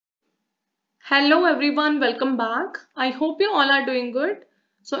Hello everyone, welcome back. I hope you all are doing good.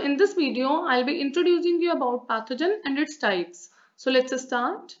 So in this video, I'll be introducing you about pathogen and its types. So let's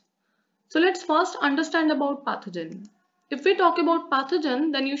start. So let's first understand about pathogen. If we talk about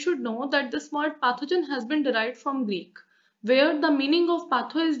pathogen, then you should know that this word pathogen has been derived from Greek, where the meaning of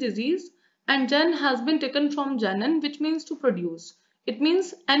patho is disease and gen has been taken from genon, which means to produce. It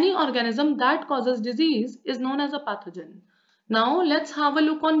means any organism that causes disease is known as a pathogen. Now let's have a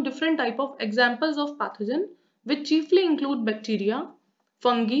look on different type of examples of pathogen, which chiefly include bacteria,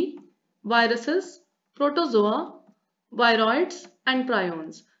 fungi, viruses, protozoa, viroids and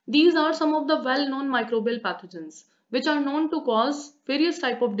prions. These are some of the well-known microbial pathogens which are known to cause various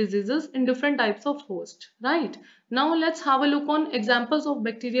type of diseases in different types of host, right? Now let's have a look on examples of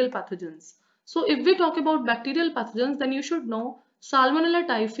bacterial pathogens. So if we talk about bacterial pathogens, then you should know Salmonella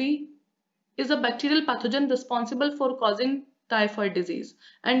typhi is a bacterial pathogen responsible for causing typhoid disease,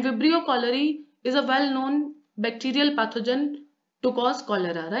 and Vibrio cholerae is a well-known bacterial pathogen to cause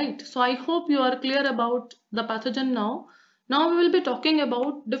cholera, right? So I hope you are clear about the pathogen now. Now we will be talking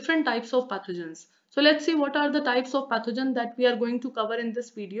about different types of pathogens. So let's see what are the types of pathogen that we are going to cover in this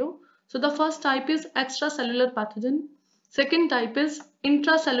video. So the first type is extracellular pathogen. Second type is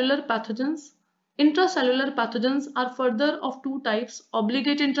intracellular pathogens. Intracellular pathogens are further of two types,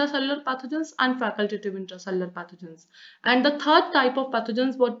 obligate intracellular pathogens and facultative intracellular pathogens. And the third type of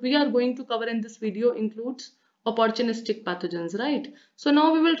pathogens what we are going to cover in this video includes opportunistic pathogens, right? So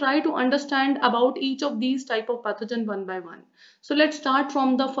now we will try to understand about each of these type of pathogen one by one. So let's start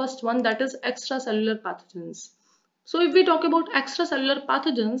from the first one, that is extracellular pathogens. So if we talk about extracellular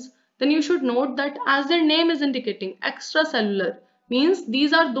pathogens, then you should note that as their name is indicating, extracellular means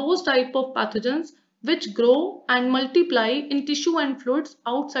these are those type of pathogens which grow and multiply in tissue and fluids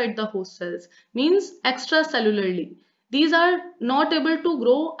outside the host cells, means extracellularly. These are not able to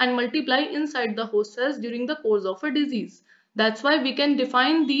grow and multiply inside the host cells during the course of a disease. That's why we can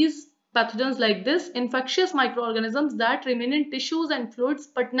define these pathogens like this: infectious microorganisms that remain in tissues and fluids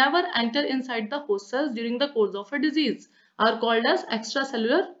but never enter inside the host cells during the course of a disease are called as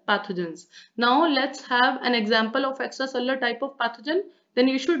extracellular pathogens. Now let's have an example of extracellular type of pathogen. Then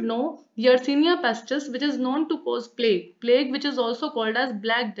you should know Yersinia pestis, which is known to cause plague. Plague, which is also called as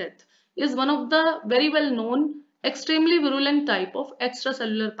Black Death, is one of the very well known extremely virulent type of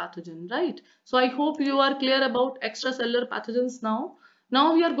extracellular pathogen, right? So I hope you are clear about extracellular pathogens now.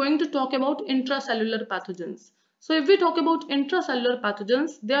 Now we are going to talk about intracellular pathogens. So if we talk about intracellular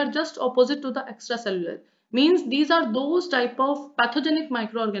pathogens, they are just opposite to the extracellular. Means these are those type of pathogenic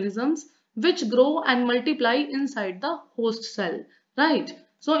microorganisms which grow and multiply inside the host cell, right?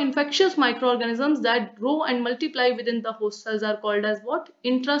 So infectious microorganisms that grow and multiply within the host cells are called as what?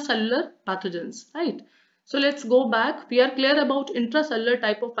 Intracellular pathogens, right? So let's go back. We are clear about intracellular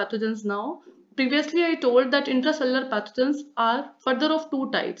type of pathogens now. Previously, I told that intracellular pathogens are further of two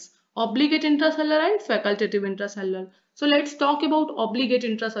types, obligate intracellular and facultative intracellular. So let's talk about obligate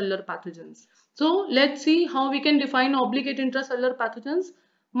intracellular pathogens. So let's see how we can define obligate intracellular pathogens.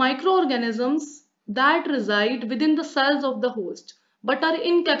 Microorganisms that reside within the cells of the host but are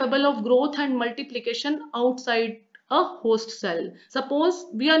incapable of growth and multiplication outside a host cell. Suppose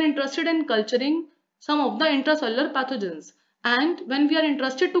we are interested in culturing some of the intracellular pathogens, and when we are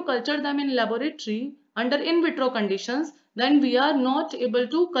interested to culture them in laboratory under in vitro conditions, then we are not able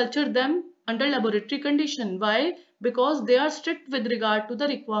to culture them under laboratory condition. Why? Because they are strict with regard to the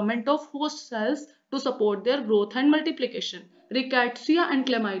requirement of host cells to support their growth and multiplication. Rickettsia and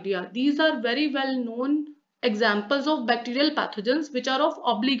chlamydia, these are very well known examples of bacterial pathogens which are of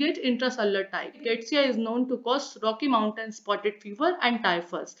obligate intracellular type. Rickettsia is known to cause Rocky Mountain spotted fever and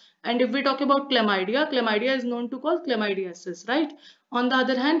typhus. And if we talk about chlamydia, chlamydia is known to cause chlamydiasis, right? On the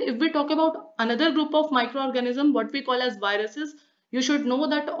other hand, if we talk about another group of microorganisms, what we call as viruses, you should know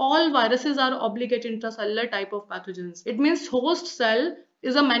that all viruses are obligate intracellular type of pathogens. It means host cell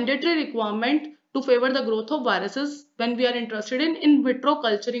is a mandatory requirement to favor the growth of viruses when we are interested in vitro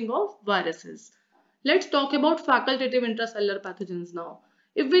culturing of viruses. Let's talk about facultative intracellular pathogens now.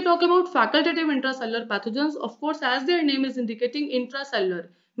 If we talk about facultative intracellular pathogens, of course, as their name is indicating, intracellular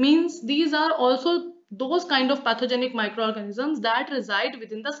means these are also those kind of pathogenic microorganisms that reside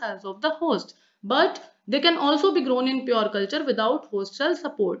within the cells of the host, but they can also be grown in pure culture without host cell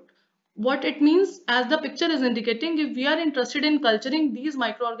support. What it means, as the picture is indicating, if we are interested in culturing these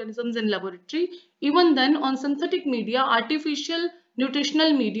microorganisms in laboratory, even then on synthetic media, artificial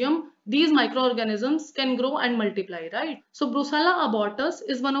nutritional medium, these microorganisms can grow and multiply, right? So Brucella abortus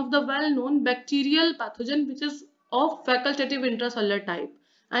is one of the well-known bacterial pathogen which is of facultative intracellular type.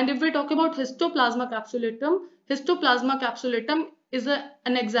 And if we talk about Histoplasma capsulatum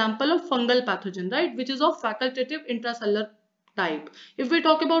an example of fungal pathogen, right, which is of facultative intracellular type. If we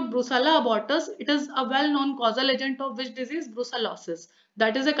talk about Brucella abortus, it is a well-known causal agent of which disease? Brucellosis.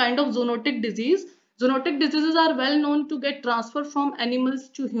 That is a kind of zoonotic disease. Zoonotic diseases are well known to get transferred from animals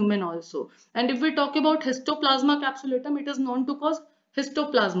to human also. And if we talk about Histoplasma capsulatum, it is known to cause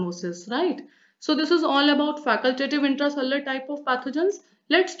histoplasmosis, right? So this is all about facultative intracellular type of pathogens.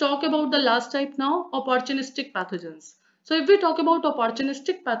 Let's talk about the last type now, opportunistic pathogens. So if we talk about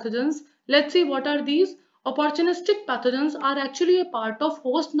opportunistic pathogens, let's see what are these. Opportunistic pathogens are actually a part of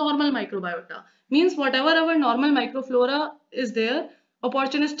host normal microbiota. Means whatever our normal microflora is there,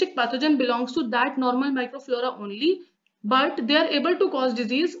 opportunistic pathogen belongs to that normal microflora only, but they are able to cause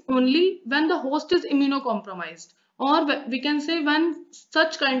disease only when the host is immunocompromised, or we can say when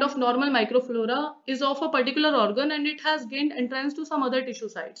such kind of normal microflora is of a particular organ and it has gained entrance to some other tissue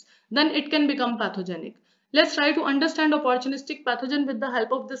sites, then it can become pathogenic. Let's try to understand opportunistic pathogen with the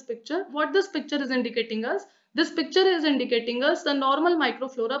help of this picture. What this picture is indicating us? This picture is indicating us the normal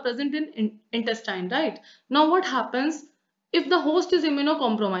microflora present in intestine, right? Now what happens if the host is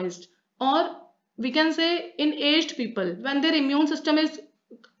immunocompromised, or we can say in aged people when their immune system is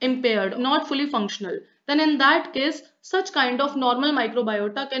impaired, not fully functional, then in that case such kind of normal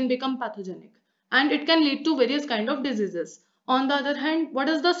microbiota can become pathogenic and it can lead to various kind of diseases. On the other hand, what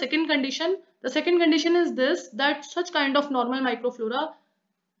is the second condition? The second condition is this, that such kind of normal microflora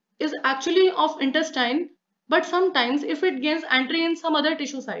is actually of intestine, but sometimes if it gains entry in some other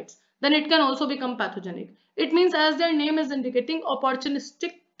tissue sites, then it can also become pathogenic. It means, as their name is indicating,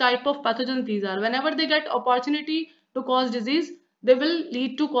 opportunistic type of pathogens these are. Whenever they get opportunity to cause disease, they will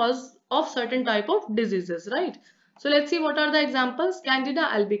lead to cause of certain type of diseases, right? So let's see what are the examples. Candida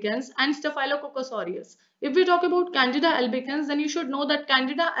albicans and Staphylococcus aureus. If we talk about Candida albicans, then you should know that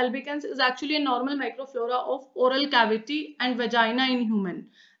Candida albicans is actually a normal microflora of oral cavity and vagina in human.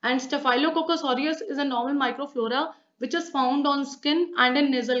 And Staphylococcus aureus is a normal microflora which is found on skin and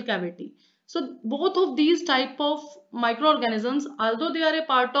in nasal cavity. So both of these type of microorganisms, although they are a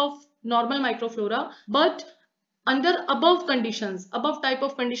part of normal microflora, but under above type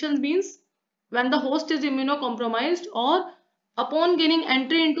of conditions means when the host is immunocompromised or upon gaining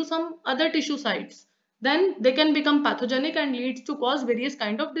entry into some other tissue sites, then they can become pathogenic and leads to cause various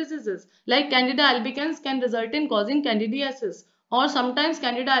kind of diseases. Like Candida albicans can result in causing candidiasis, or sometimes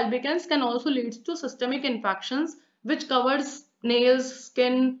Candida albicans can also lead to systemic infections which covers nails,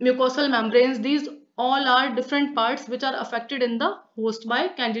 skin, mucosal membranes. These all are different parts which are affected in the host by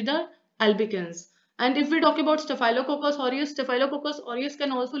Candida albicans. And if we talk about Staphylococcus aureus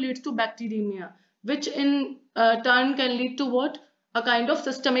can also lead to bacteremia, which in turn can lead to what? A kind of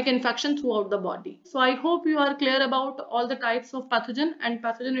systemic infection throughout the body. So I hope you are clear about all the types of pathogen and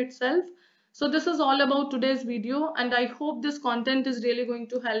pathogen itself. So this is all about today's video and I hope this content is really going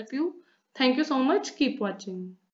to help you. Thank you so much. Keep watching.